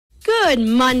Good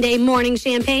Monday morning,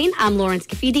 Champaign. I'm Lauren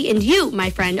Scafidi, and you, my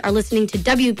friend, are listening to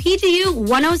WPGU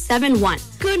 1071.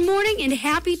 Good morning and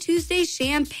happy Tuesday,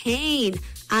 Champaign.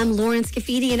 I'm Lauren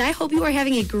Scafidi, and I hope you are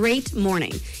having a great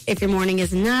morning. If your morning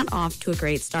is not off to a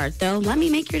great start, though, let me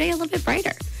make your day a little bit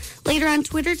brighter. Later on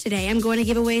Twitter today, I'm going to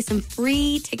give away some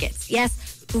free tickets.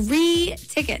 Yes, free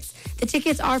tickets. The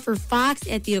tickets are for Fox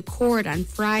at the Accord on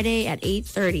Friday at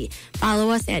 8:30.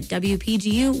 Follow us at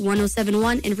WPGU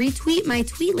 1071 and retweet my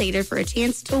tweet later for a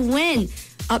chance to win.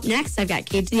 Up next, I've got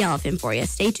Cage the Elephant for you.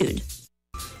 Stay tuned.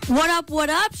 What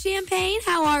up, Champaign?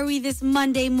 How are we this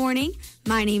Monday morning?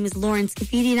 My name is Lauren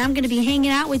Scafidi, and I'm going to be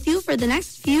hanging out with you for the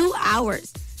next few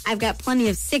hours. I've got plenty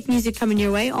of sick music coming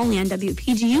your way, only on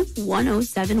WPGU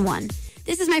 1071.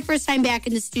 This is my first time back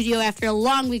in the studio after a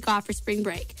long week off for spring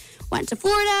break. Went to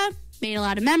Florida, made a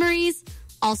lot of memories,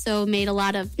 also made a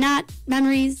lot of not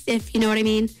memories, if you know what I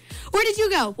mean. Where did you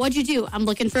go? What'd you do? I'm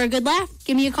looking for a good laugh.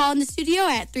 Give me a call in the studio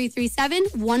at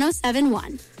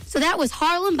 337-1071. So that was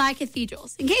Harlem by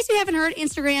Cathedrals. In case you haven't heard,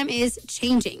 Instagram is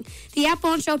changing. The app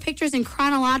won't show pictures in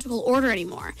chronological order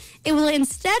anymore. It will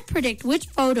instead predict which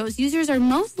photos users are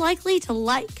most likely to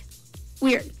like.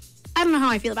 Weird. I don't know how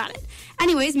I feel about it.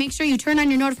 Anyways, make sure you turn on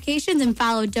your notifications and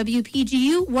follow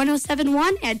WPGU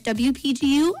 1071 at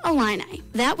WPGU Illini.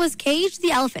 That was Cage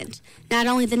the Elephant. Not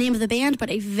only the name of the band, but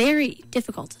a very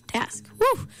difficult task.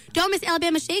 Woo! Don't miss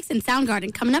Alabama Shakes and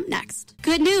Soundgarden coming up next.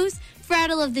 Good news,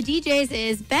 Frattle of the DJs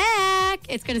is back.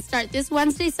 It's going to start this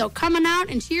Wednesday, so come on out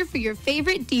and cheer for your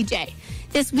favorite DJ.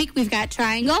 This week we've got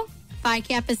Triangle, Phi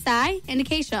Kappa Psi, and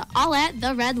Acacia, all at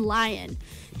the Red Lion.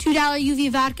 $2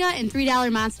 UV vodka and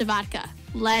 $3 Monster vodka.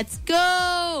 Let's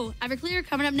go! Everclear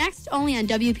coming up next, only on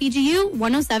WPGU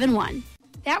 1071.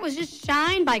 That was just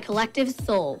Shine by Collective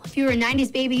Soul. If you were a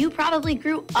 90s baby, you probably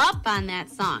grew up on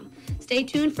that song. Stay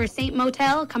tuned for Saint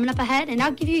Motel coming up ahead, and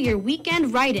I'll give you your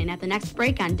weekend write-in at the next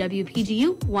break on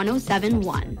WPGU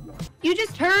 1071. You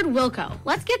just heard Wilco.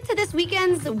 Let's get to this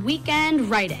weekend's weekend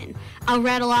write-in. I'll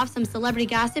rattle off some celebrity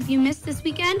gossip you missed this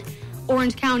weekend.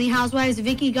 Orange County housewives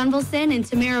Vicki Gunvalson and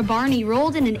Tamara Barney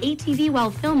rolled in an ATV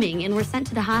while filming and were sent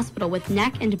to the hospital with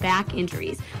neck and back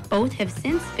injuries. Both have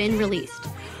since been released.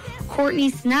 Courtney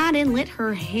Snodden lit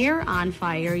her hair on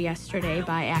fire yesterday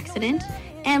by accident.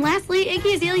 And lastly,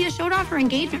 Iggy Azalea showed off her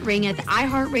engagement ring at the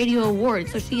iHeartRadio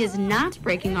Awards, so she is not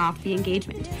breaking off the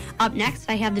engagement. Up next,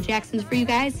 I have the Jacksons for you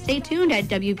guys. Stay tuned at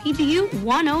WPGU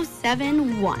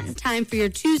 1071. Time for your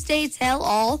Tuesday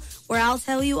Tell-All, where I'll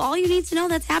tell you all you need to know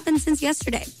that's happened since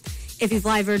yesterday. If you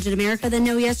fly Virgin America, then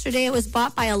know yesterday it was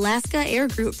bought by Alaska Air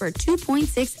Group for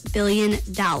 $2.6 billion.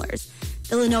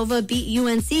 Villanova beat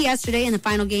UNC yesterday in the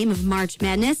final game of March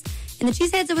Madness. And the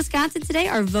Cheeseheads of Wisconsin today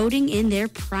are voting in their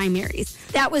primaries.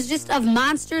 That was just of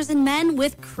Monsters and Men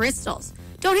with Crystals.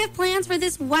 Don't have plans for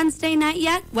this Wednesday night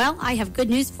yet? Well, I have good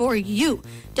news for you.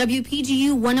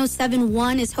 WPGU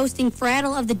 1071 is hosting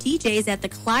Frattle of the DJs at the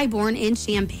Clybourne in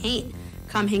Champaign.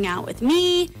 Come hang out with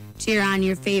me, cheer on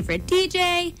your favorite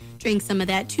DJ, drink some of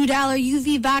that $2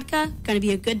 UV vodka. Gonna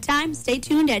be a good time. Stay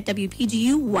tuned at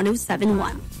WPGU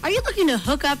 1071. Are you looking to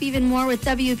hook up even more with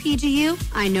WPGU?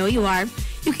 I know you are.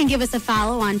 You can give us a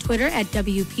follow on Twitter at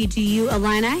WPGU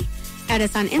Illini, add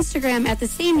us on Instagram at the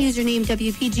same username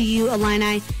WPGU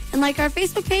Illini, and like our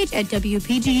Facebook page at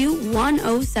WPGU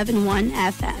 1071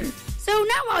 FM. So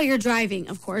not while you're driving,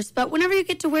 of course, but whenever you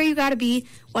get to where you got to be,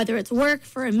 whether it's work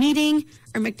for a meeting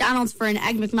or McDonald's for an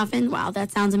Egg McMuffin. Wow, that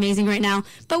sounds amazing right now.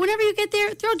 But whenever you get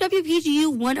there, throw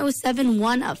WPGU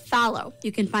 1071 a follow.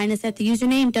 You can find us at the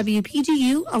username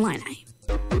WPGU Illini.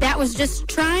 That was just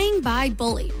Trying by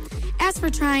Bully. As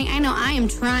for trying, I know I am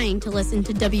trying to listen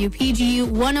to WPGU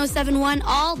 1071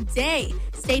 all day.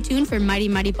 Stay tuned for Mighty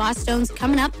Mighty Boss Stones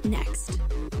coming up next.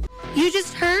 You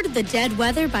just heard The Dead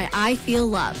Weather by I Feel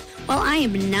Love. Well, I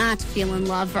am not feeling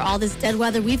love for all this dead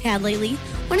weather we've had lately.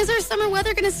 When is our summer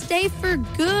weather going to stay for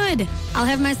good? I'll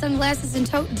have my sunglasses in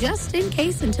tote just in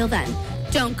case until then.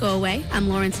 Don't go away. I'm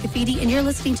Lauren Scafidi, and you're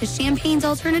listening to Champaign's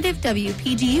Alternative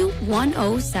WPGU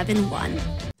 1071.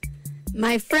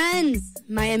 My friends,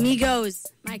 my amigos,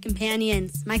 my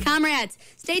companions, my comrades,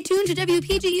 stay tuned to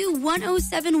WPGU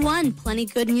 1071. Plenty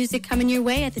good music coming your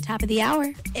way at the top of the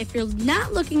hour. If you're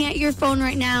not looking at your phone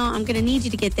right now, I'm going to need you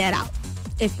to get that out.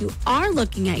 If you are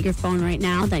looking at your phone right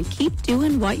now, then keep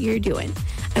doing what you're doing.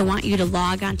 I want you to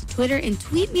log on to Twitter and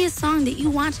tweet me a song that you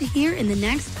want to hear in the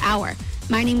next hour.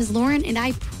 My name is Lauren, and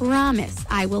I promise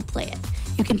I will play it.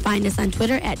 You can find us on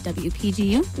Twitter at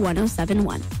WPGU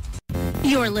 1071.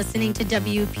 You're listening to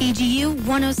WPGU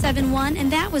 1071,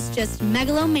 and that was just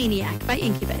Megalomaniac by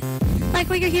Incubus. Like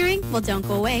what you're hearing? Well, don't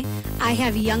go away. I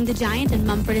have Young the Giant and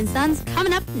Mumford & Sons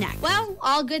coming up next. Well,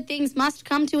 all good things must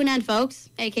come to an end, folks.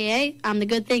 AKA, I'm the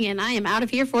good thing, and I am out of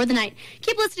here for the night.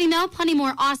 Keep listening, though. Plenty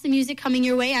more awesome music coming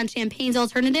your way on Champaign's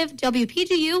Alternative,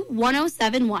 WPGU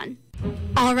 1071.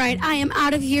 All right, I am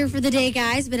out of here for the day,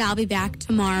 guys, but I'll be back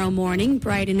tomorrow morning,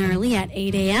 bright and early at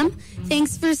 8 a.m.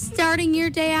 Thanks for starting your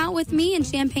day out with me in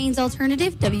Champaign's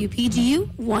Alternative,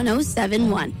 WPGU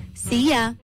 1071. See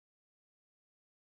ya.